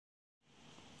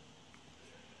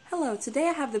Hello, today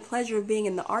I have the pleasure of being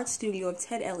in the art studio of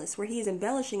Ted Ellis, where he is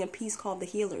embellishing a piece called The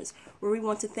Healers, where we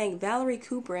want to thank Valerie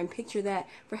Cooper and Picture That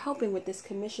for helping with this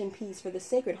commission piece for the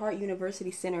Sacred Heart University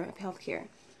Center of Healthcare.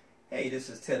 Hey, this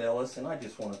is Ted Ellis, and I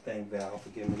just want to thank Val for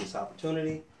giving me this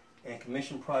opportunity and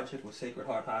commission project with Sacred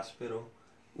Heart Hospital.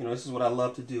 You know, this is what I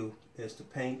love to do, is to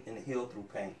paint and heal through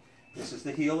paint. This is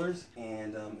The Healers,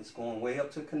 and it's going way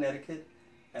up to Connecticut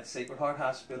at Sacred Heart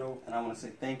Hospital, and I want to say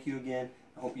thank you again.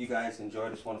 I hope you guys enjoy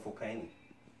this wonderful painting.